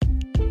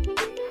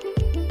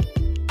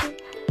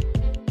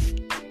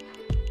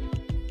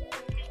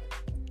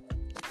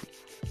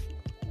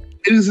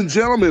Ladies and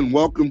gentlemen,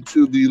 welcome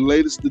to the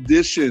latest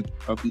edition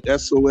of the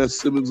SOS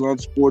Simmons on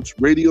Sports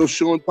radio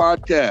show and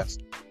podcast.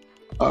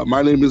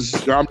 My name is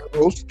I'm your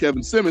host,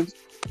 Kevin Simmons,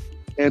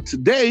 and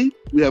today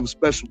we have a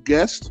special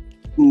guest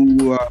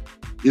who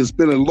has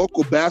been a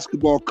local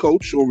basketball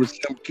coach over at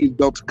San Joaquin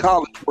Delta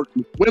College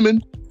working with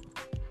women,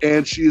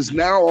 and she is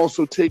now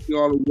also taking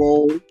on a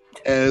role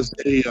as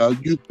a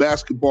youth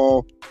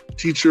basketball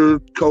teacher,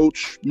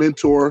 coach,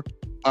 mentor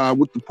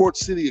with the Port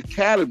City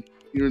Academy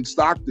here in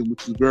Stockton,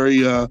 which is a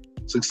very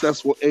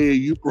successful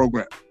AAU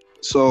program.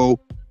 So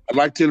I'd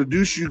like to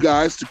introduce you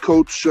guys to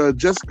Coach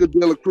Jessica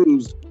De La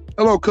Cruz.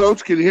 Hello,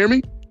 Coach. Can you hear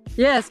me?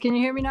 Yes. Can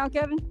you hear me now,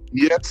 Kevin?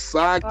 Yes,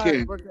 I can.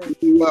 Right, we're good.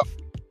 Well,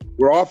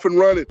 we're off and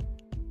running.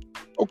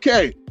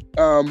 Okay.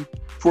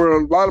 For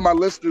a lot of my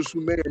listeners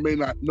who may or may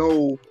not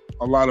know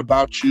a lot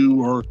about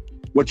you or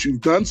what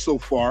you've done so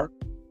far,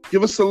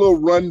 give us a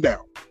little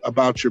rundown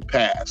about your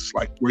past,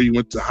 like where you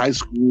went to high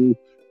school,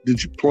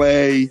 did you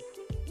play,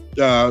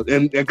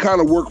 and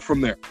kind of work from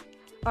there.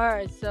 All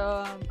right,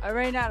 so I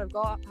ran out of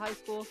Galt High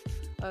School,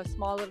 a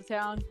small little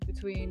town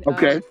between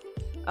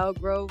Elk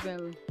Grove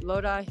and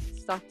Lodi,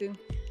 Stockton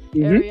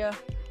area.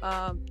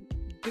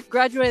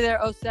 Graduated there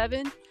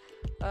 2007.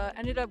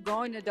 Ended up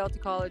going to Delta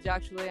College,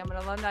 actually. I'm an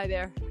alumni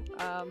there.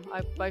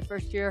 My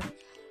first year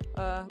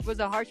was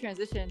a hard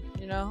transition,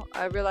 you know.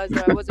 I realized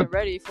that I wasn't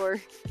ready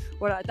for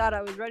what I thought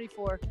I was ready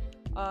for.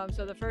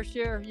 So the first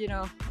year, you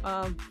know,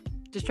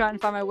 just trying to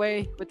find my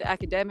way with the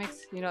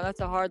academics, you know,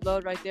 that's a hard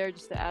load right there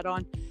just to add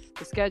on.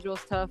 The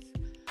schedule's tough.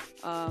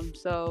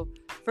 So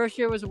first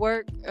year was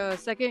work.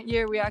 Second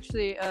year, we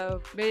actually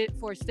made it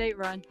for a state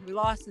run. We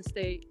lost the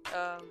state,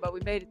 but we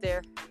made it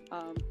there.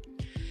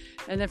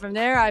 And then from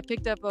there, I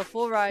picked up a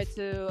full ride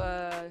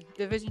to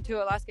Division II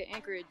Alaska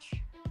Anchorage.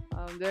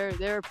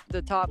 They're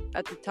the top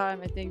at the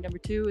time, I think, number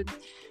two.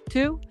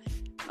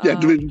 Yeah,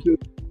 Division II.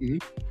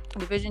 Mm-hmm.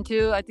 Division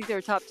II, I think they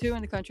were top 2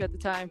 in the country at the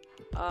time.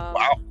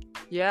 Wow.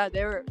 Yeah,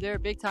 they were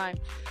big time.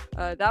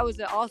 That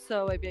was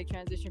also a big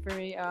transition for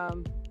me.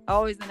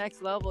 Always the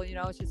next level, you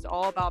know, it's just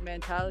all about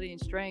mentality and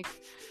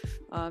strength.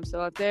 So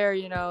up there,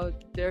 you know,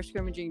 they're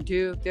scrimmaging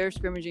Duke, they're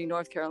scrimmaging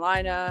North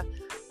Carolina,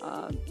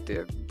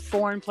 there are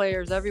foreign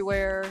players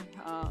everywhere,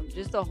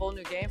 just a whole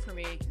new game for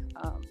me.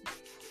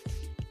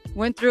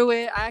 Went through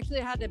it. I actually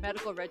had a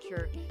medical red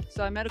shirt.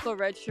 So I medical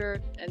red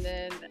shirt, and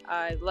then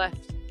I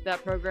left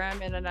that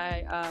program, and then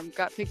I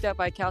got picked up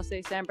by Cal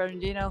State San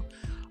Bernardino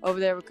over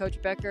there with Coach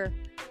Becker.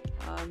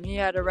 He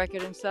had a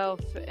record himself,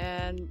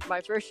 and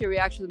my first year we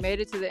actually made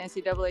it to the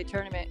NCAA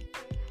tournament.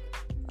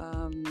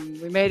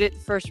 We made it the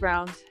first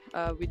round.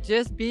 We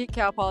just beat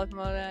Cal Poly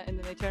Pomona, and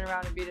then they turned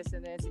around and beat us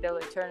in the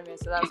NCAA tournament,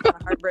 so that was kind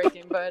of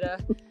heartbreaking.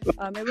 But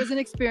it was an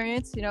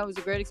experience. You know, it was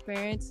a great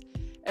experience.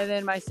 And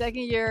then my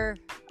second year,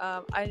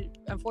 I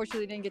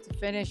unfortunately didn't get to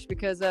finish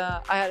because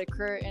I had a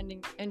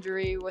career-ending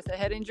injury with a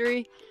head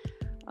injury,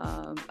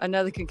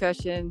 another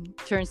concussion,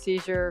 turned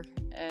seizure,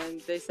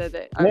 and they said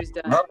that I was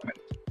done.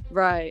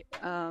 Right.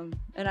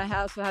 And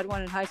I also had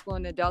one in high school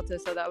in the Delta,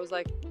 so that was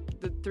like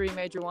the 3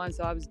 major ones,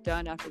 so I was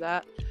done after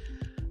that.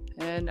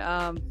 And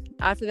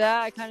after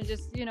that, I kind of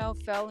just, you know,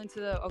 fell into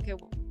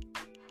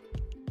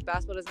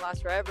basketball doesn't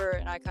last forever,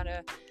 and I kind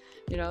of,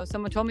 you know,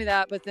 someone told me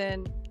that, but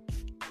then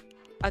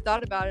I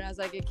thought about it, and I was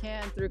like, it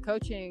can through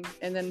coaching.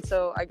 And then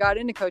so I got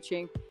into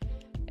coaching,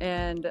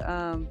 and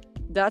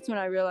that's when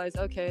I realized,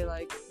 okay,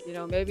 like, you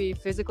know, maybe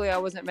physically I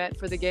wasn't meant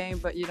for the game,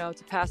 but, you know,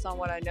 to pass on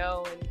what I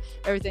know and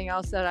everything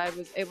else that I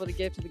was able to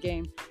give to the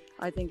game,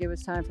 I think it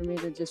was time for me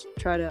to just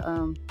try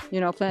to, you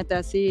know, plant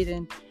that seed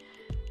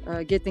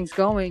and get things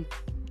going.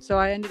 So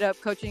I ended up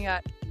coaching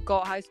at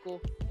Galt High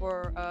School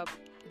for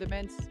the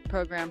men's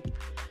program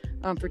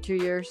for 2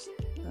 years.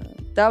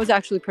 That was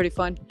actually pretty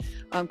fun,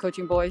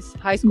 coaching boys,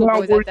 high school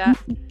boys at that.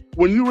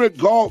 When you were at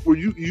Galt, were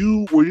you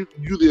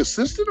the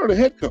assistant or the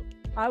head coach?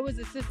 I was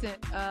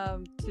assistant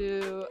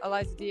to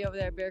Eliza D over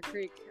there at Bear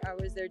Creek. I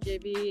was their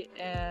JV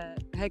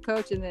and head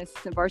coach and then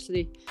assistant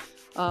varsity.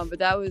 But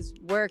that was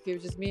work. It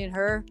was just me and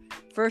her.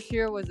 First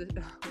year was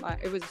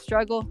it was a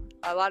struggle,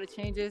 a lot of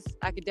changes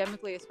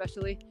academically,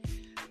 especially.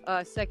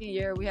 Second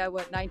year we had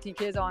 19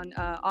 kids on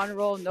honor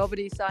roll.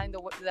 Nobody signed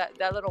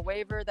that little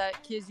waiver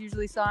that kids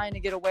usually sign to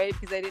get a waive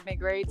because they didn't make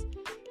grades.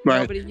 Right.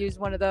 Nobody used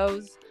one of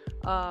those.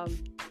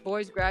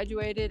 Boys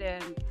graduated,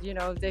 and you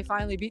know, they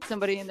finally beat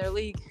somebody in their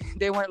league.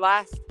 They weren't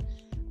last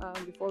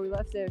before we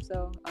left there,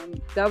 so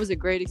that was a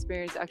great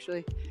experience.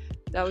 Actually,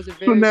 that was a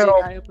very big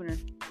eye opener.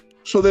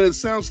 So then it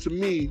sounds to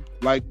me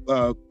like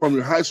from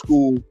your high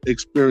school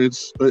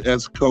experience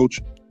as a coach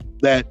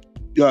that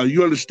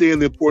you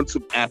understand the importance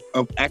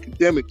of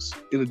academics.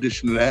 In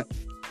addition to that,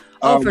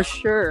 for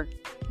sure.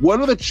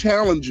 What are the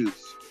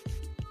challenges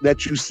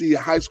that you see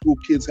high school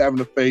kids having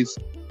to face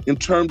in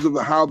terms of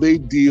how they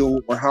deal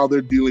or how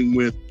they're dealing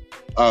with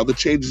the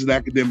changes in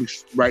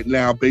academics right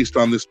now based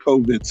on this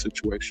COVID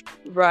situation?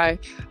 Right.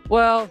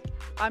 Well,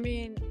 I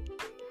mean,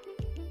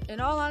 in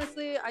all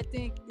honesty, I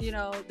think, you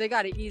know, they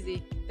got it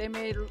easy. They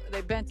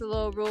bent the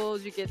little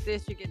rules. You get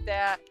this, you get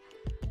that.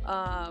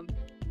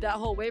 that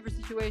whole waiver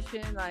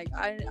situation, like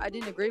I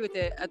didn't agree with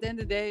it. At the end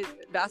of the day,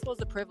 basketball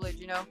is a privilege,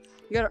 you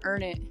got to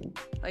earn it.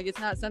 Like, it's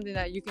not something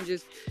that you can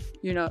just,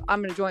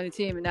 I'm going to join the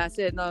team and that's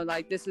it. No,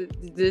 like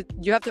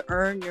you have to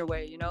earn your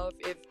way.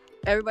 If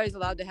everybody's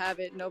allowed to have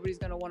it, nobody's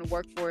going to want to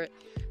work for it.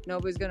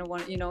 Nobody's going to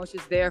want, it's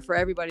just there for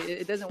everybody.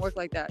 It doesn't work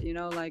like that.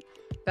 Like,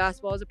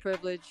 basketball is a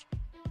privilege.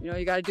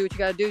 You got to do what you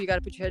got to do. You got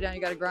to put your head down.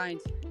 You got to grind.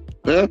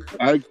 Yeah,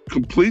 I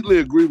completely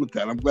agree with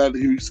that. I'm glad to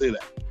hear you say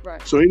that.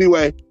 Right. So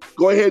anyway,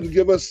 go ahead and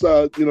give us,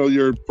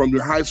 your from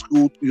your high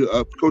school,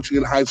 coaching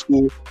in high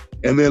school,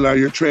 and then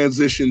your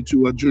transition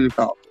to junior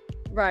college.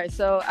 Right.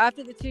 So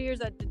after the 2 years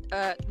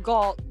at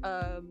Galt,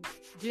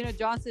 Gina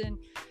Johnson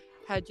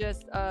had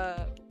just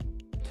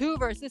two of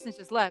her assistants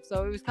just left,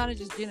 so it was kind of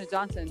just Gina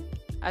Johnson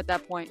at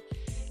that point.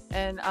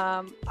 And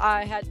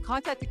I had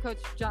contacted Coach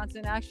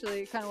Johnson.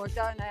 Actually, it kind of worked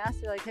out, and I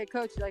asked her, like, "Hey,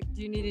 Coach, like,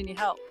 do you need any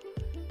help?"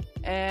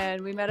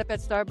 And we met up at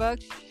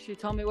Starbucks. She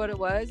told me what it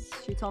was.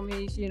 She told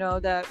me,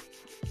 that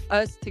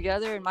us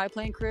together in my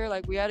playing career,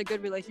 like, we had a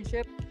good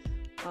relationship.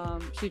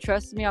 She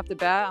trusted me off the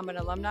bat. I'm an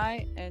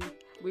alumni, and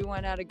we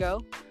went at a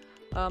go.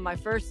 My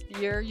first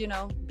year,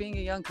 being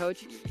a young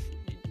coach,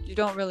 you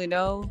don't really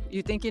know.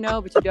 You think you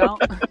know, but you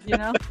don't.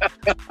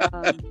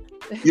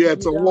 Yeah,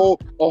 it's a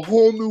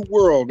whole new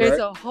world, right? It's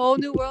a whole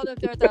new world up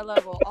there at that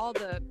level. All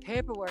the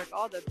paperwork,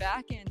 all the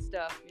back end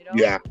stuff,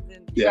 Yeah.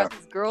 And you got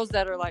these girls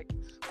that are, like,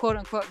 quote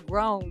unquote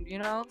grown,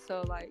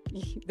 so, like,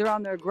 they're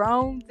on their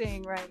grown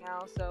thing right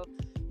now. So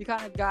you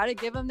kind of got to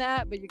give them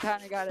that, but you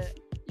kind of got to,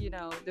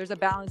 there's a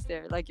balance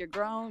there. Like, you're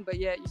grown, but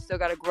yet you still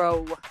got to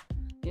grow,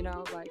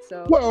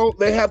 so. Well,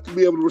 they have to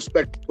be able to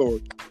respect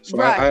authority. So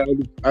right.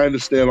 I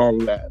understand all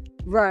of that.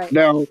 Right.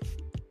 Now,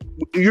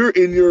 you're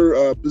in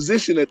your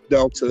position at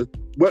Delta.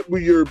 What were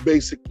your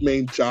basic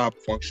main job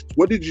functions?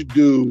 What did you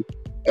do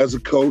as a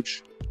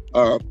coach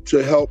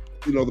to help,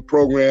 the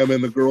program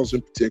and the girls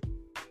in particular?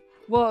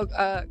 Well,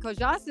 Coach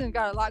Johnson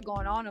got a lot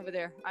going on over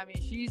there. I mean,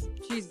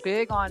 she's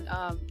big on,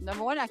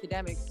 number one,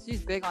 academics.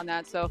 She's big on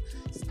that. So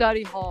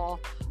study hall.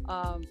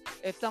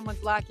 If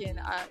someone's lacking,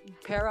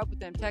 pair up with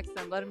them, text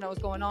them, let them know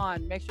what's going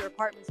on. Make sure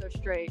apartments are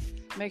straight.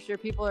 Make sure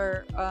people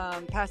are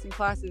passing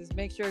classes.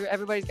 Make sure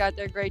everybody's got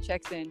their grade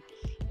checks in.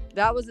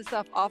 That was the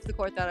stuff off the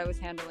court that I was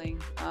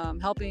handling,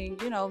 helping,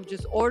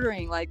 just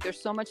ordering. Like, there's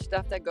so much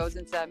stuff that goes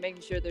into that,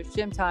 making sure there's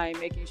gym time,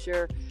 making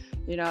sure,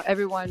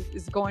 everyone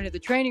is going to the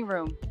training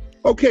room.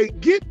 Okay,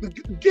 get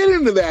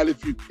into that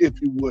if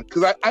you would,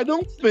 because I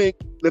don't think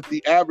that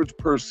the average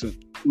person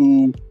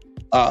who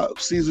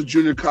sees a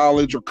junior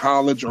college or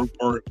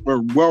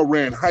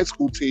well-ran high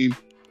school team,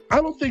 I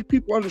don't think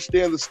people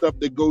understand the stuff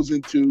that goes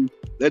into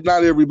that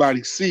not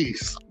everybody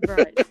sees.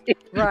 Right.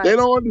 They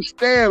don't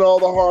understand all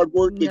the hard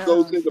work that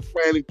goes into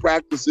planning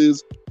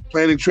practices,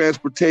 planning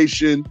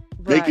transportation,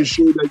 making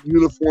sure that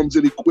uniforms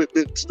and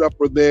equipment and stuff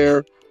are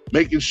there,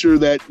 making sure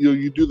that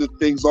you do the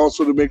things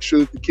also to make sure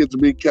that the kids are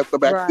being kept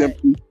up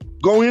academically.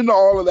 Go into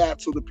all of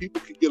that so that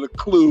people can get a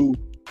clue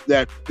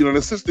that an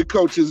assistant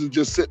coach isn't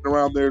just sitting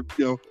around there,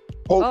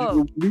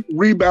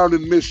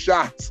 rebounding missed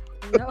shots.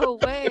 No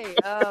way.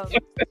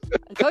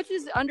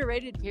 Coaches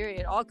underrated,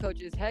 period. All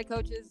coaches, head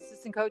coaches,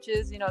 assistant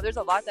coaches, there's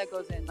a lot that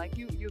goes in. Like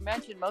you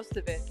mentioned most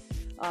of it.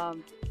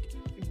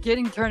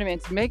 Getting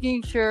tournaments,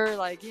 making sure,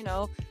 like,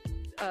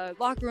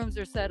 locker rooms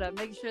are set up,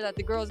 making sure that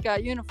the girls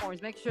got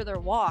uniforms, making sure they're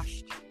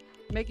washed,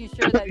 making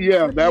sure that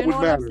that would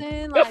matter. I'm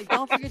saying? Like,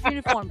 don't forget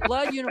uniform,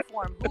 blood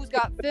uniform. Who's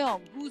got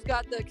film? Who's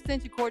got the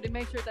extension cord to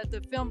make sure that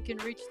the film can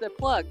reach the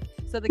plug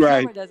so the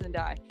camera doesn't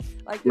die?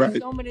 Like, there's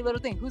so many little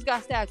things. Who's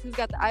got stats? Who's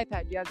got the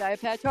iPad? Do you have the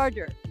iPad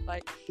charger?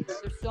 Like,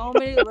 there's so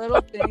many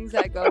little things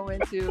that go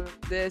into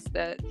this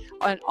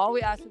and all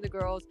we ask for the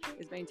girls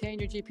is maintain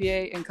your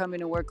GPA and come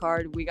in and work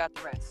hard. We got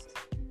the rest.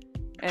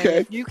 And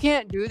if you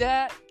can't do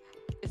that,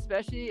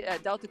 especially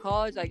at Delta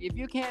College, like, if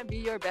you can't be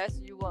your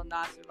best, you will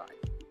not survive.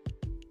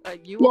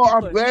 Like,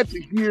 I'm glad to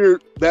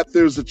hear that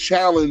there's a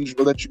challenge,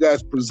 or that you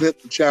guys present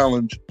the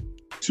challenge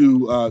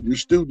to your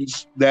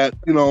students that,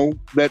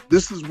 that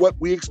this is what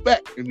we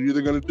expect, and you're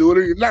either going to do it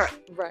or you're not.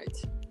 Right.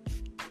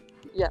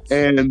 Yes.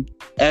 And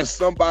as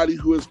somebody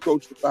who has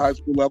coached at the high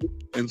school level,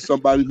 and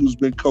somebody who's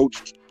been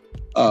coached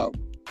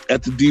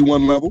at the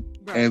D1 level,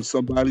 and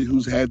somebody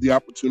who's had the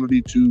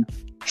opportunity to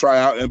try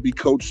out and be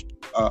coached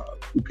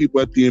with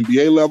people at the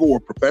NBA level or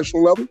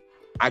professional level,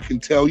 I can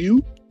tell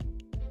you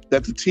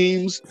that the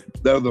teams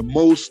that are the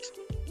most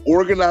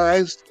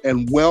organized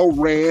and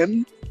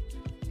well-ran,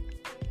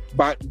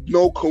 by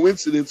no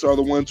coincidence, are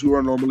the ones who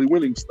are normally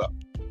winning stuff.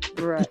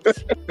 Right,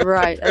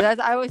 right.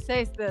 And I always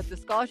say, the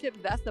scholarship,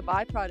 that's the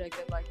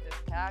byproduct of, like,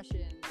 the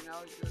passion,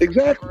 the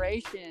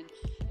preparation.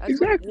 That's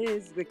what it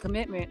is, the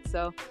commitment.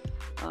 So,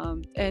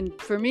 and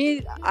for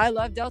me, I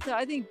love Delta.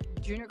 I think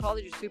junior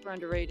college is super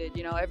underrated.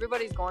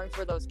 Everybody's going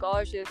for those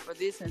scholarships for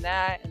this and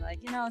that, and, like,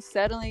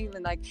 settling,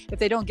 and, like, if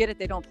they don't get it,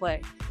 they don't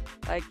play.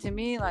 Like, to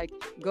me, like,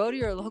 go to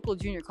your local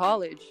junior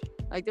college.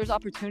 Like, there's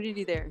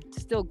opportunity there to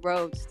still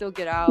grow, to still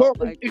get out. Well,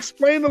 like,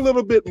 explain a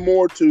little bit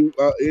more to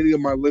any of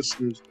my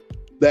listeners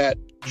that,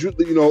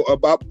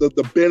 about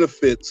the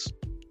benefits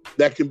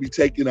that can be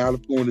taken out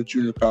of going to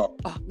junior college?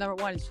 Oh, number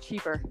one, it's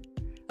cheaper.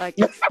 Like,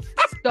 it's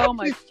so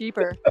much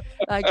cheaper.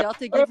 Like,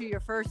 Delta gives you your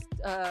first,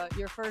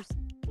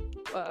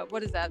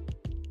 what is that?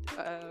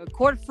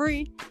 Quarter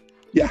free.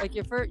 Yeah. Like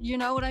your first, you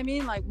know what I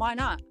mean? Like, why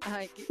not?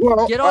 Like,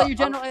 Well, get all your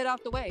general ed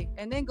out the way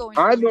and then go into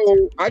I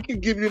know. I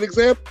can give you an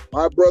example.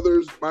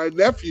 My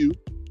nephew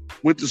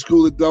went to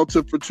school at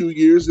Delta for 2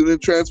 years and then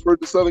transferred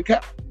to Southern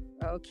Cal.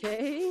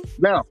 Okay.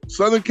 Now,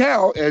 Southern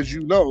Cal, as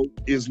you know,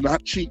 is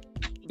not cheap.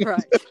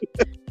 Right.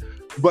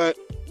 But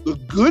the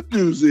good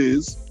news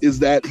is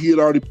that he had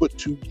already put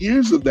 2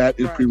 years of that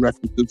in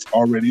prerequisites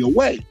already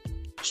away.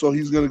 So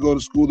he's going to go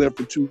to school there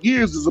for 2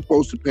 years as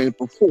opposed to paying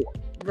for 4.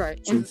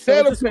 Right. So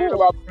instead of paying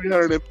about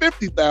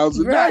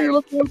 $350,000, now you're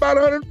looking at about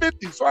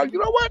 $150,000. So you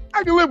know what?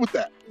 I can live with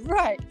that.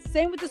 Right.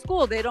 Same with the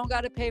school. They don't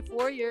got to pay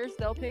 4 years.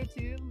 They'll pay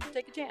 2.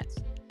 Take a chance.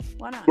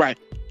 Why not? Right.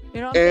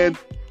 You know what I'm saying?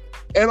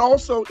 And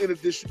also, in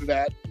addition to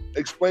that,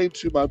 explain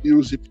to my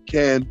viewers, if you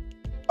can,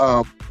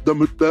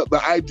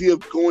 the idea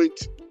of going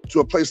to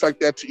a place like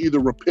that to either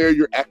repair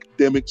your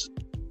academics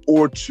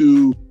or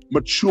to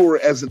mature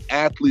as an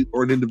athlete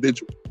or an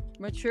individual.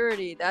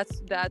 Maturity. That's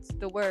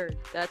the word.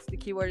 That's the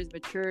key word, is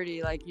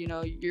maturity. Like, you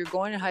know, you're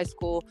going to high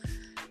school,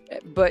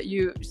 but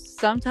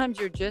sometimes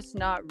you're just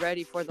not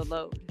ready for the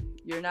load.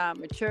 You're not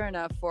mature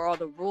enough for all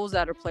the rules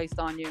that are placed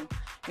on you.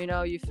 You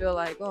know, you feel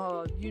like,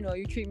 oh, you know,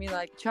 you treat me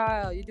like a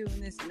child, you're doing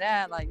this and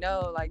that. Like,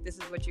 no, like, this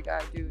is what you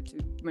got to do to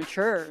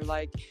mature.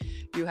 Like,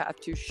 you have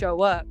to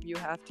show up, you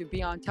have to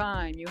be on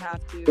time, you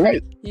have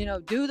to, you know,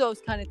 do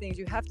those kind of things.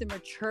 You have to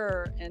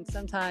mature. And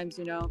sometimes,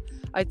 you know,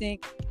 I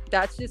think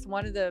that's just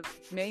one of the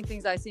main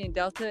things I see in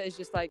Delta is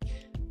just like,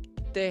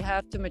 they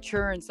have to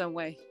mature in some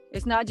way.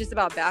 It's not just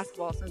about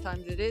basketball.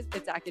 Sometimes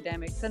it's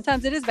academic.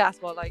 Sometimes it is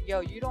basketball. Like, yo,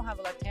 you don't have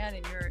a left hand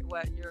and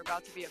you're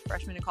about to be a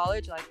freshman in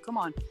college. Like, come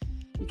on.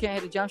 You can't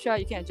hit a jump shot.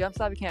 You can't jump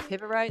stop. You can't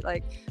pivot right.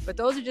 Like, but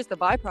those are just the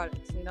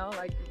byproducts, you know,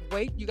 like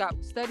weight, you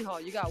got study hall,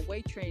 you got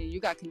weight training, you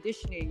got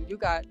conditioning, you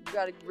got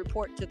to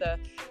report to the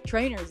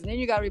trainers, and then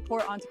you got to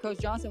report onto Coach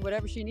Johnson,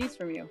 whatever she needs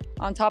from you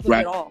on top of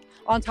it all,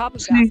 on top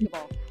of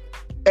basketball.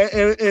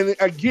 And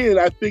again,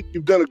 I think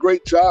you've done a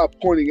great job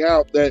pointing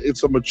out that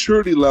it's a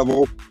maturity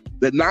level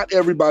that not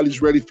everybody's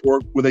ready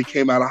for when they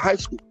came out of high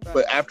school. Right.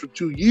 But after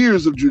 2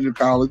 years of junior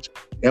college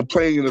and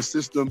playing in a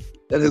system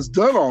that has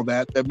done all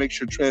that, that makes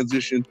your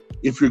transition,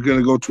 if you're going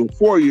to go to a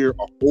 4-year,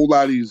 a whole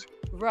lot easier.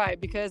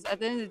 Right, because at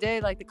the end of the day,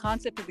 like, the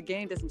concept of the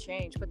game doesn't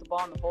change. Put the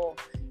ball in the hole.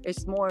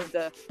 It's more of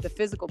the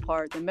physical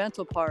part, the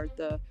mental part,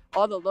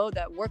 all the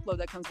workload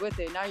that comes with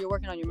it. Now you're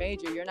working on your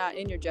major. You're not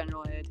in your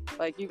general ed.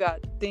 Like, you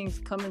got things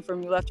coming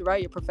from you left to right,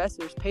 your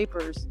professors,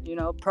 papers, you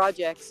know,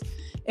 projects,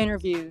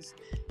 interviews,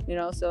 you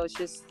know. So it's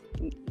just,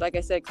 like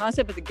I said,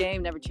 concept of the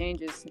game never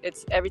changes.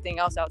 It's everything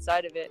else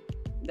outside of it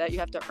that you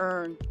have to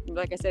earn.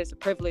 Like I said, it's a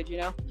privilege, you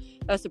know.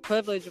 That's the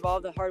privilege of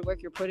all the hard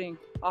work you're putting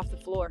off the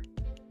floor.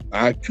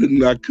 I could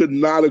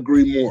not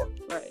agree more.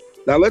 Right.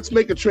 Now let's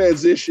make a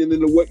transition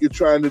into what you're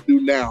trying to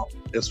do now,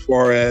 as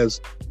far as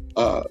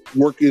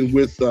working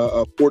with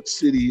Port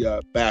City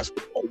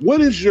basketball.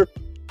 What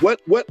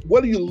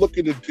are you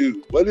looking to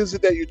do? What is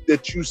it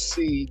that you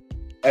see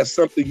as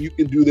something you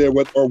can do there,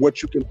 or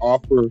what you can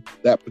offer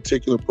that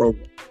particular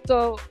program?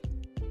 So,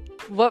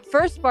 what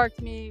first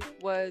sparked me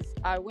was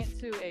I went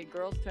to a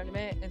girls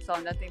tournament and saw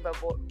nothing but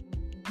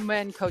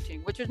men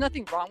coaching, which there's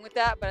nothing wrong with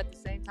that, but at the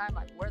same time,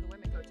 like, where are the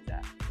women coaches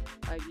at?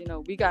 Like, you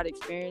know, we got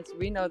experience,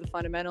 we know the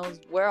fundamentals.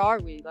 Where are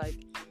we? Like,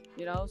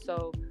 you know,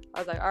 so I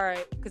was like, all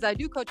right, because I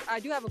do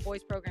have a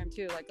boys program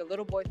too, like a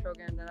little boys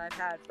program that I've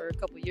had for a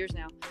couple of years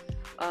now.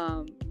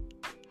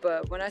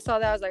 But when I saw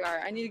that, I was like, all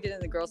right, I need to get in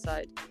the girls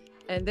side.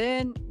 And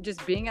then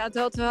just being at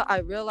Delta, I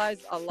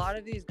realized a lot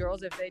of these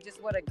girls, if they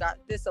just would have got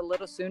this a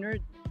little sooner,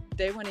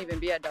 they wouldn't even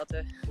be at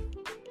Delta.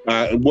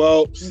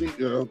 Well, see,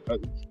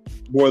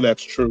 boy,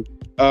 that's true.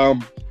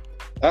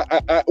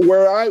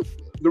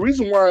 The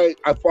reason why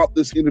I thought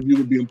this interview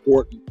would be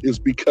important is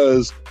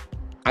because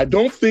I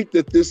don't think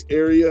that this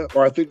area,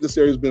 or I think this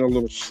area has been a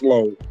little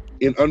slow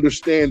in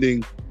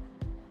understanding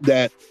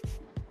that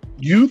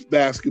youth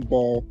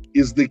basketball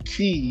is the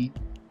key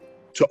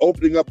to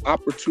opening up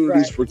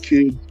opportunities for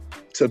kids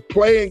to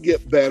play and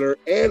get better,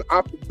 and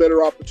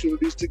better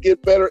opportunities to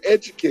get better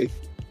educated.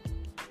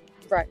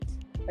 Right.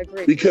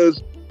 Agreed.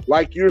 Because,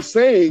 like you're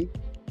saying,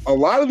 a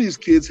lot of these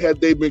kids,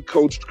 had they been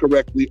coached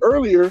correctly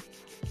earlier,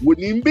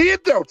 wouldn't even be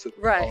at Delta.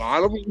 Right.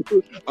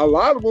 A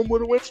lot of them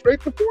would have went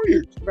straight to 4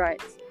 years.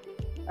 Right.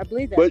 I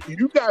believe that. But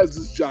you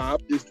guys'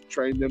 job is to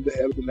train them to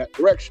head in that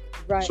direction.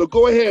 Right. So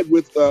go ahead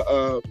with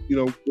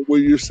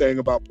what you're saying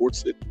about Port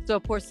City. So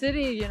Port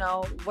City, you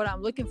know, what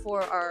I'm looking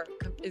for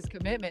is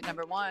commitment.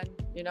 Number one,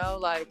 you know,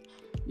 like,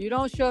 you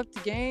don't show up to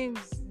games.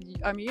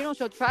 I mean, you don't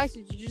show up to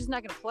practice. You're just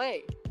not going to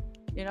play.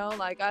 You know,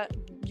 like,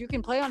 you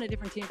can play on a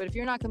different team, but if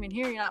you're not coming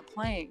here, you're not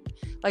playing.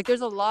 Like,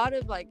 there's a lot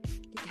of, like,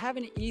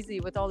 having it easy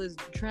with all this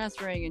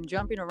transferring and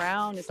jumping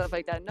around and stuff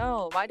like that.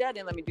 No, my dad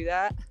didn't let me do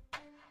that.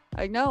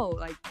 Like, no,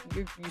 like,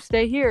 you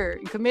stay here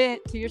and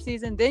commit to your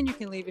season, then you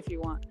can leave if you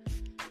want.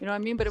 You know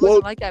what I mean? But it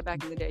wasn't like that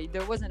back in the day.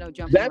 There wasn't no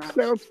jumping around. That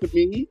sounds to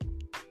me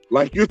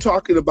Like you're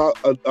talking about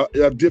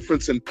a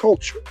difference in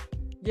culture.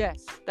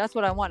 Yes, that's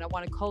what I want. I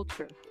want a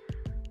culture.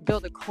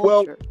 Build a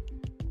Well, culture.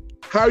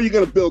 how are you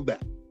going to build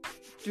that?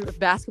 Do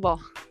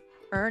basketball.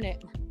 Earn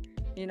it.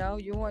 You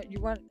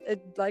want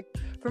it. Like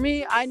for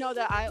me, I know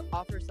that I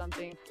offer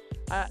something.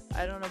 I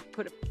don't know,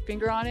 put a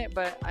finger on it,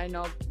 but I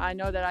know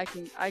that I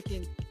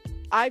can.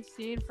 I've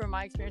seen from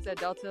my experience at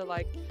Delta,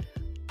 like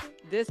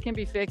this can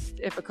be fixed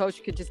if a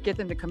coach could just get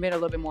them to commit a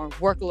little bit more,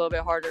 work a little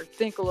bit harder,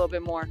 think a little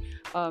bit more,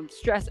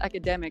 stress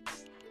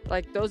academics.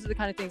 Like those are the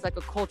kind of things, like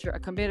a culture, a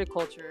committed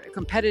culture, a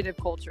competitive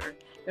culture.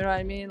 You know what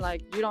I mean?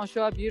 Like you don't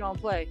show up, you don't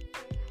play.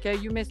 Okay,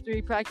 you missed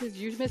 3 practices,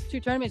 you missed 2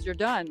 tournaments, you're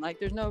done. Like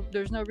there's no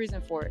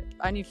reason for it.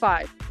 I need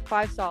 5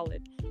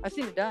 solid. I've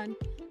seen it done.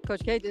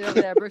 Coach K did it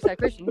over there at Brookside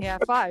Christian. He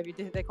had 5.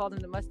 They called him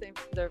the Mustang,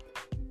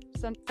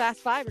 some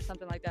Fast 5 or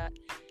something like that.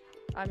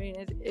 I mean,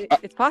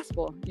 it's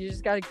possible. You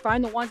just got to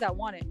find the ones that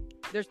want it.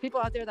 There's people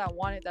out there that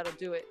want it, that'll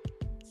do it.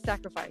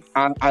 Sacrifice.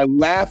 I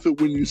laugh at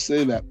when you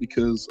say that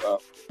because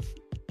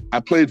I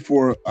played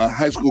for a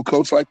high school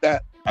coach like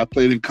that. I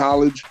played in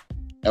college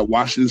at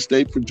Washington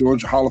State for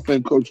Georgia Hall of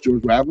Fame coach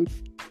George Raveling.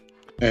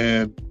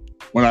 And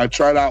when I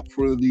tried out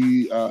for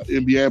the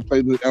NBA, I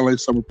played in the LA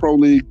Summer Pro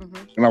League,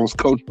 and I was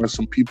coached by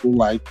some people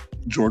like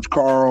George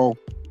Karl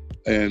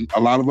and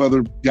a lot of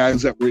other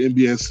guys that were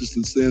NBA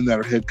assistants then that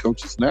are head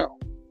coaches now.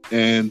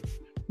 And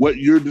what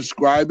you're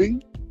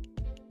describing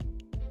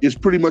is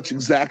pretty much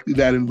exactly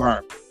that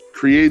environment,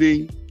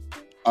 creating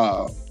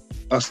a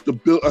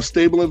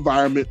stable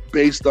environment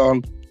based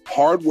on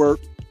hard work,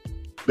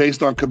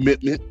 based on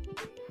commitment,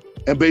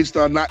 and based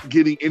on not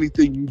getting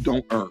anything you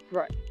don't earn.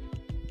 Right.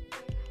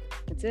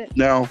 That's it.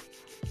 Now,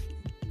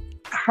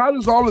 how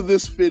does all of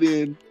this fit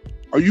in?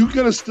 Are you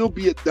going to still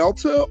be at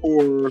Delta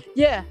or?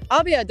 Yeah,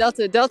 I'll be at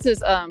Delta.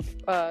 Delta's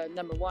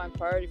number 1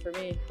 priority for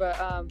me.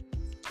 But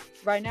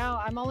right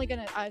now, I'm only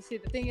going to, see,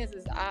 the thing is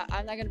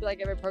I'm not going to be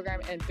like every program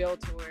and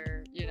build to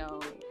where,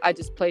 I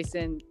just place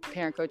in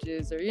parent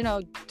coaches or,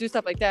 do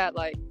stuff like that.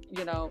 Like,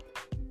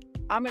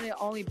 I'm going to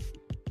only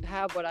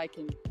have what I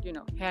can,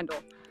 handle.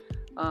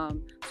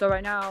 So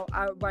right now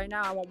I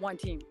want 1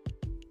 team.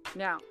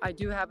 Now, I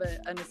do have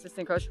an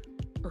assistant coach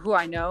who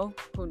I know,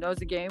 who knows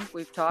the game.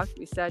 We've talked.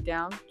 We sat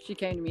down. She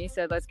came to me,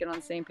 said, let's get on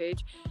the same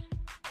page.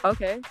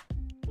 Okay.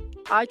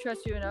 I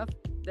trust you enough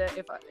that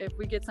if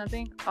we get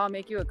something, I'll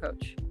make you a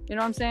coach. You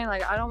know what I'm saying?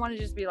 Like, I don't want to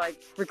just be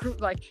like,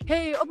 recruit, like,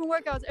 hey, open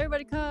workouts,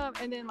 everybody come.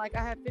 And then, like,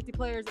 I have 50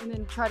 players and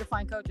then try to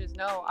find coaches.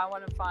 No, I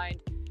want to find,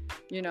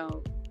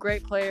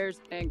 great players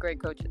and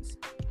great coaches.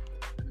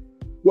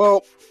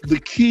 Well, the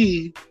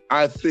key,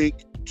 I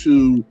think,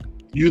 to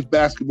youth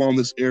basketball in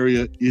this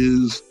area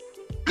is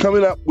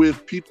coming up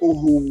with people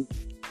who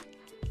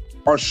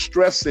are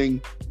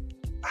stressing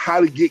how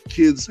to get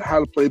kids how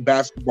to play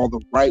basketball the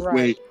right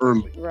way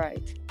early.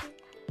 Right.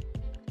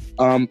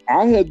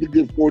 I had the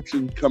good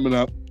fortune coming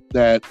up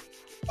that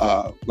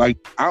out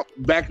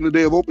back in the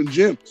day of open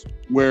gyms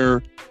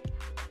where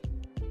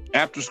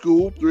after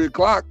school,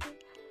 3:00,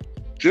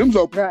 gym's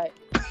open. Right.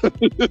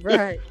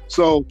 Right.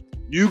 So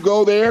you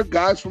go there,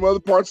 guys from other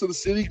parts of the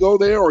city go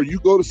there, or you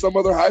go to some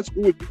other high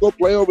school and you go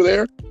play over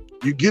there,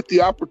 you get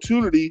the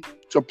opportunity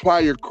to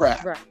apply your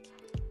craft. Right.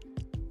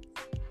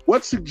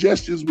 What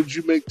suggestions would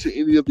you make to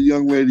any of the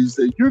young ladies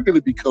that you're going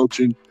to be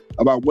coaching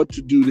about what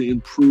to do to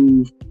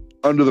improve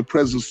under the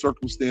present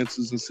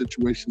circumstances and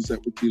situations that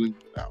we're dealing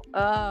with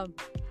now?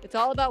 It's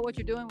all about what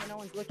you're doing when no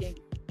one's looking.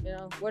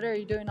 What are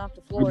you doing off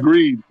the floor?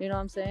 Agreed. You know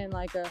what I'm saying?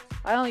 Like,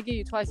 I only give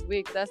you twice a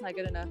week, but that's not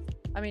good enough.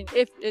 I mean,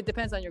 if it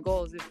depends on your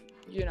goals,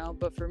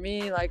 but for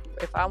me, like,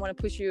 if I want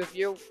to push you,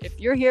 if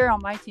you're here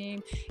on my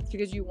team, it's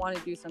because you want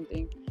to do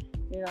something,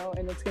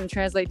 and it's going to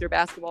translate through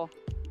basketball.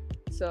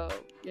 So,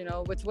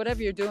 with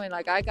whatever you're doing,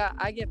 like I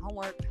give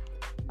homework,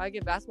 I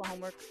give basketball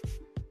homework,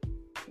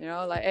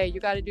 like, hey, you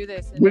got to do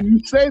this. And when you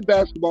say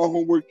basketball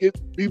homework,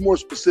 be more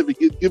specific,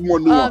 give more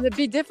nuance. It'd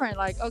be different.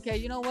 Like, okay,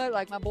 you know what?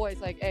 Like my boys,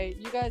 like, hey,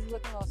 you guys are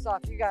looking a little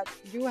soft.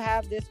 You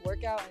have this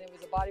workout and it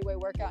was a body weight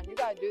workout and you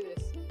got to do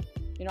this.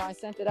 I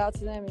sent it out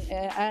to them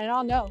and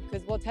I'll know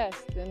because we'll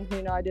test.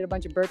 And, I did a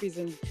bunch of burpees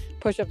and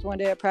push-ups one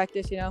day at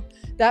practice,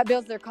 that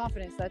builds their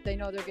confidence that they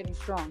know they're getting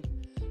strong.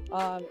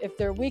 If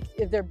they're weak,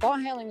 if their ball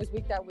handling was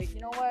weak that week,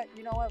 you know what?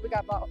 We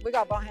got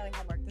ball handling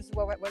homework. This is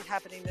what's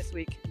happening this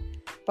week.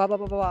 Blah, blah,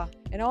 blah, blah, blah.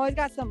 And always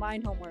got some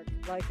mind homework.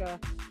 Like,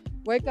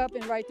 wake up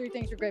and write 3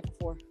 things you're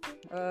grateful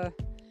for.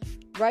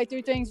 Write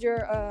 3 things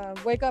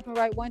wake up and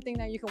write 1 thing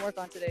that you can work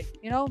on today.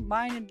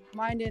 Mind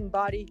and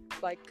body,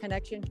 like,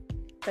 connection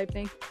type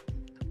thing.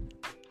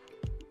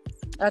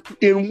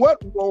 In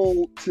what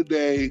role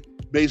today,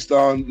 based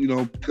on,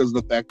 because of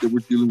the fact that we're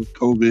dealing with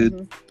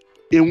COVID,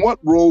 in what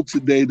role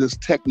today does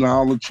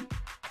technology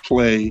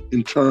play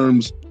in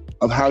terms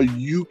of how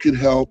you could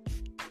help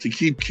to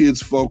keep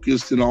kids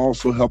focused and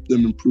also help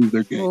them improve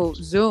their game? Oh,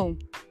 Zoom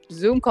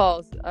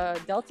calls.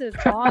 Delta is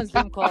on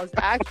Zoom calls,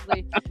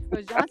 actually.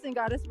 Because Johnson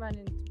got us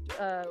running.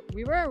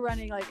 We were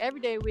running like every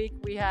day a week.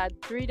 We had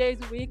 3 days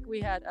a week. We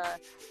had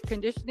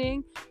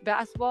conditioning,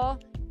 basketball,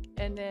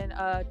 And then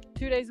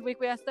 2 days a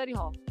week we have study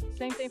hall.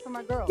 Same thing for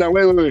my girl. Now,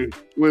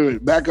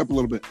 wait. Back up a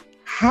little bit.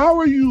 How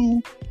are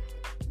you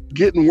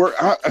getting work?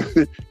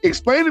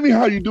 Explain to me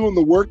how you're doing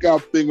the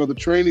workout thing or the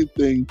training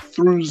thing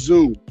through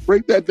Zoom.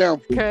 Break that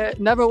down for me.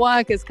 Number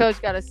one, because coach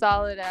got a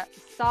solid.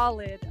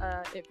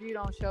 If you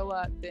don't show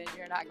up, then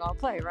you're not gonna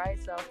play, right?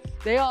 So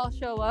they all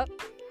show up,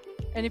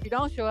 and if you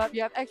don't show up,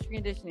 you have extra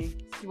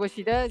conditioning. So what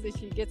she does is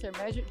she gets her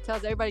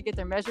tells everybody to get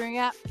their measuring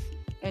app,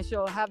 and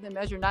she'll have them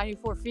measure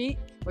 94 feet,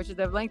 which is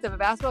the length of a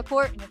basketball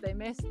court. And if they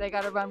miss, they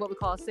got to run what we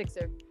call a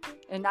sixer.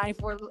 And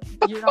 94,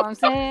 you know what I'm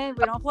saying?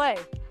 We don't play.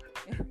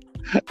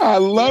 I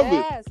love it.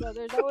 Yeah, so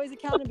there's always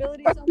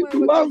accountability somewhere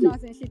with Coach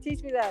Johnson. She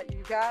teach me that.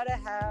 You got to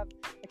have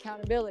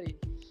accountability.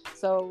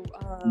 So,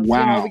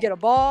 we get a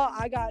ball.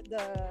 I got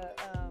the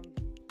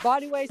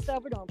body weight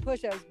stuff. We're doing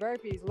push-ups,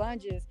 burpees,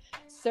 lunges,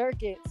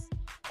 circuits.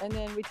 And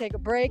then we take a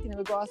break, and then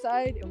we go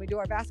outside, and we do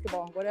our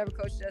basketball, whatever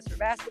coach does for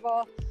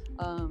basketball.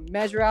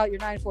 Measure out your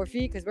 94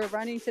 feet because we're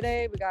running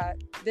today. We got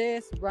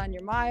this, run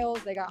your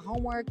miles. They got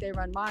homework. They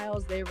run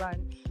miles. They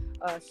run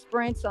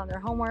sprints on their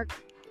homework.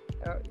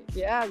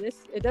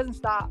 It doesn't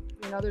stop.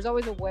 There's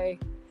always a way.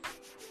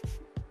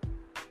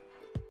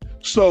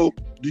 So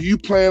do you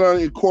plan on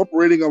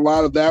incorporating a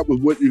lot of that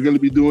with what you're going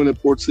to be doing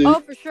at Port City? Oh,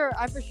 for sure.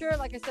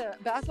 Like I said,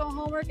 basketball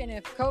homework. And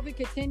if COVID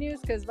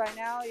continues, because right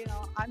now,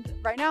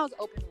 right now it's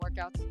open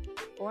workouts.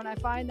 But when I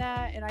find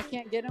that and I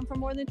can't get them for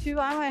more than 2,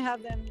 I might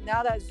have them,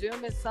 now that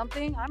Zoom is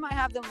something, I might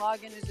have them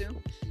log into Zoom.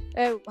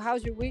 Hey,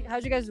 how's your week?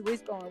 How's your guys'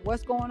 week going?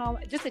 What's going on?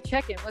 Just a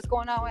check-in. What's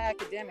going on with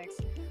academics?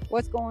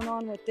 What's going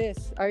on with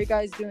this? Are you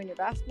guys doing your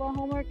basketball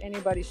homework?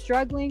 Anybody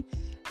struggling?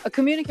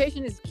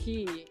 Communication is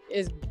key,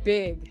 is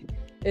big.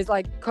 It's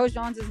like Coach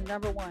Johnson's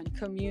number one,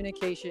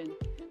 communication,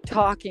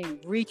 talking,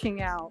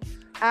 reaching out,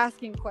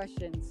 asking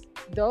questions.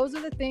 Those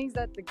are the things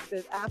that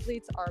the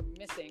athletes are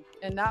missing.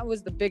 And that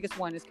was the biggest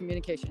one, is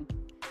communication.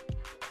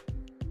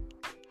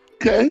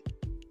 Okay.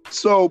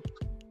 So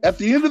at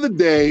the end of the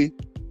day,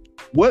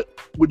 what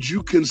would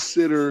you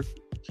consider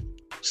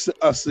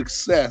a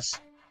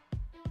success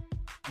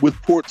with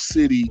Port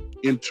City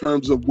in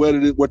terms of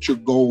what your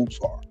goals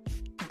are?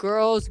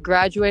 Girls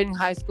graduating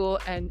high school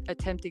and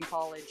attempting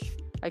college.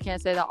 I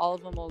can't say that all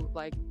of them will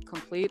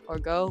complete or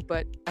go,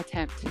 but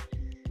attempt.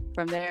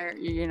 From there,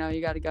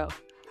 you got to go.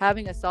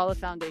 Having a solid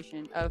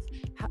foundation of,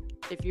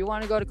 if you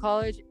want to go to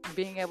college,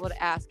 being able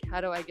to ask,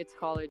 how do I get to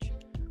college?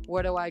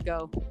 Where do I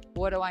go?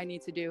 What do I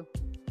need to do?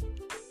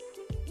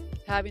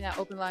 Having that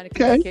open line of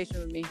communication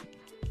with me.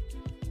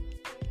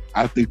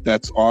 I think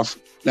that's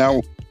awesome.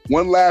 Now,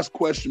 one last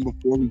question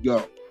before we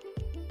go.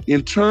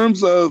 In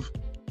terms of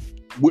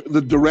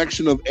the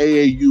direction of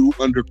AAU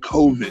under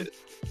COVID,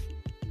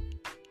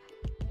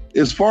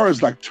 as far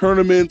as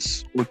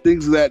tournaments or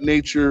things of that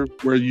nature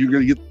where you're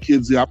going to get the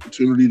kids the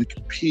opportunity to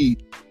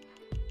compete,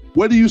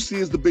 what do you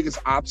see as the biggest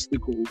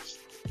obstacles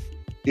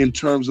in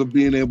terms of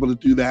being able to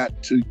do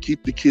that, to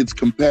keep the kids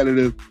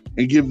competitive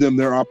and give them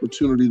their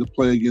opportunity to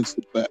play against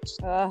the best?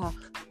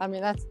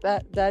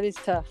 That is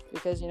tough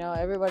because,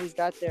 everybody's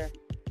got their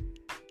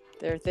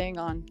thing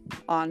on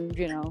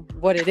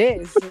what it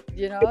is,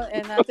 and at the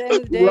end of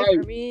the day,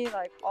 right. For me,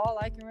 all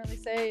I can really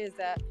say is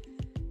that,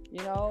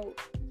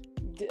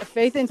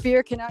 faith and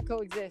fear cannot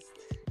coexist.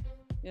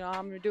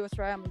 I'm going to do what's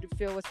right. I'm going to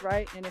feel what's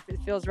right. And if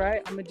it feels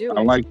right, I'm going to do it.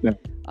 I like that.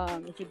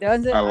 If it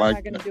doesn't, I'm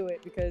not going to do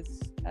it because,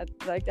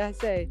 like I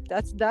say,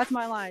 that's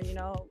my line.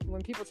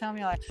 When people tell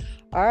me all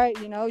right,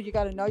 you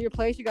got to know your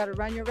place. You got to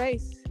run your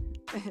race.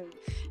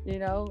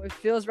 It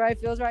feels right,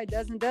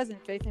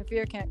 doesn't. Faith and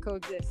fear can't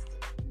coexist.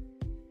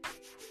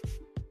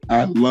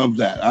 I love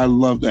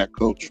that,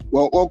 Coach.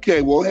 Well,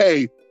 okay. Well,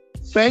 hey,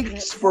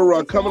 thanks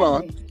for coming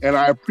on, and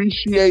I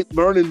appreciate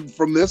learning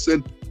from this.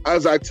 And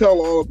as I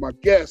tell all of my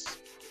guests,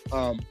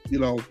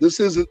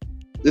 this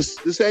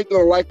ain't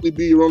gonna likely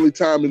be your only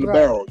time in the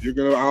barrel.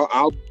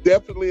 I'll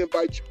definitely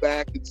invite you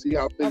back and see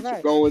how things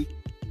are going.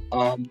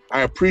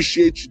 I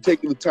appreciate you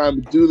taking the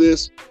time to do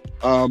this.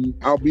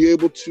 I'll be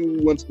able to,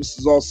 once this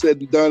is all said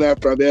and done,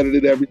 after I've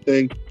edited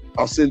everything,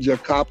 I'll send you a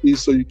copy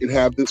so you can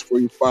have this for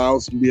your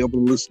files and be able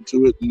to listen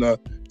to it and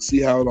see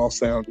how it all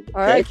sounded. Okay?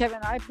 All right, Kevin,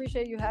 I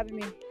appreciate you having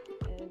me.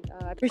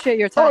 I appreciate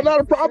your time. Oh, not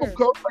a problem,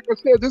 Coach. Like I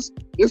said,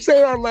 this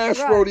ain't our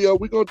last rodeo.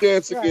 We're going to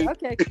dance again.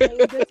 Okay, cool.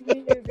 Good to meet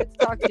you. Good to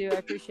talk to you. I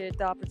appreciate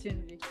the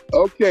opportunity.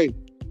 Okay.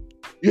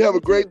 You have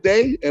a great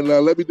day, and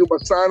let me do my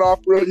sign-off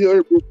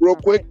real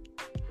quick. Right.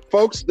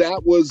 Folks,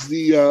 that was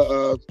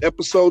the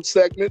episode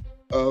segment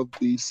of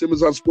the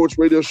Simmons on Sports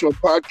Radio Show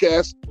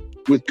podcast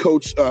with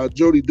Coach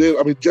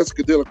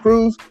Jessica De La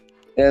Cruz,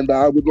 and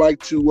I would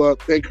like to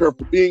thank her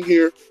for being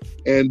here.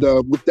 And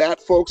with that,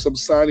 folks, I'm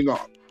signing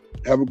off.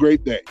 Have a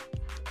great day.